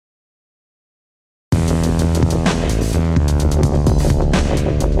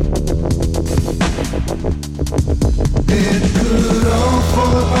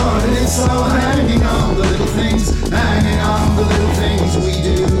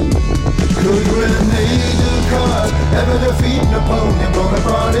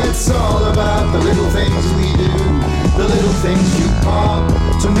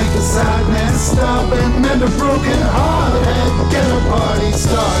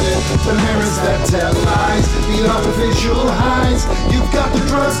The mirrors that tell lies, the artificial highs. You've got the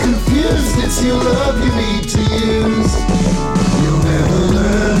drugs confused, it's your love you need to use. You'll never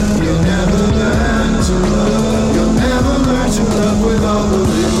learn to love. You'll never learn to love with all the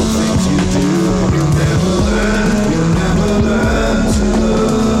little things you do. You'll never learn to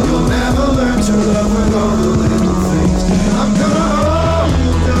love. You'll never learn to love with all the little things. I'm gonna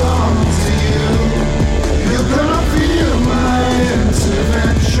hold on to you. You're gonna feel my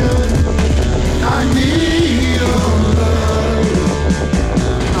intervention. I need your love.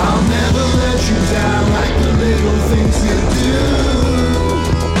 I'll never let you down like the little things you do.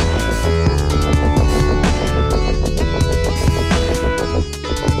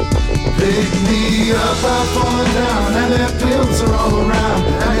 Pick me up, I've fallen down, and their pills are all around,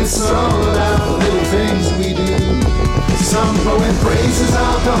 and it's all about the little things we do. Some poet praises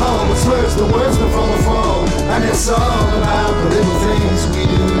alcohol, but slurs the words before the fall, and it's all about the little things we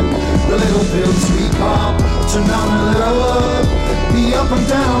do. The little pills we pop to numb and love, the up and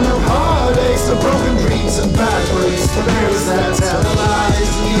down of heartaches, the broken dreams and bad breaks, the mirrors that tell lies,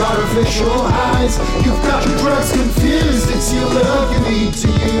 the artificial highs. You've got your drugs confused, it's your love you need to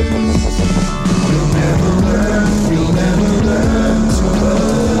use. You'll never learn to love.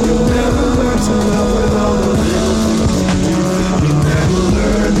 You'll never learn to love with all the little things you do. You'll never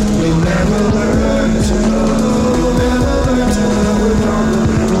learn to love. You'll never learn to love with all the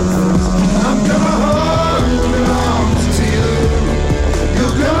little things. I'm gonna hold on to you.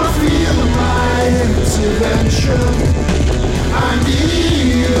 You're gonna feel my intervention. I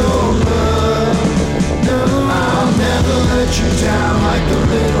need your love. No, I'll never let you down like the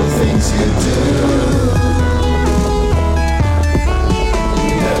little things you do.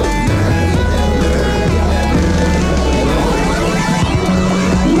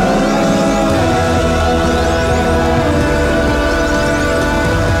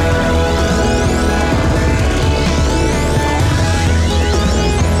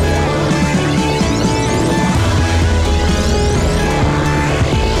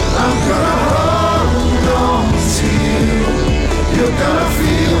 You're gonna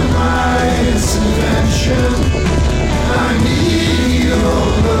feel my intervention. I need your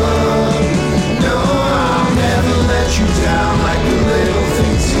love.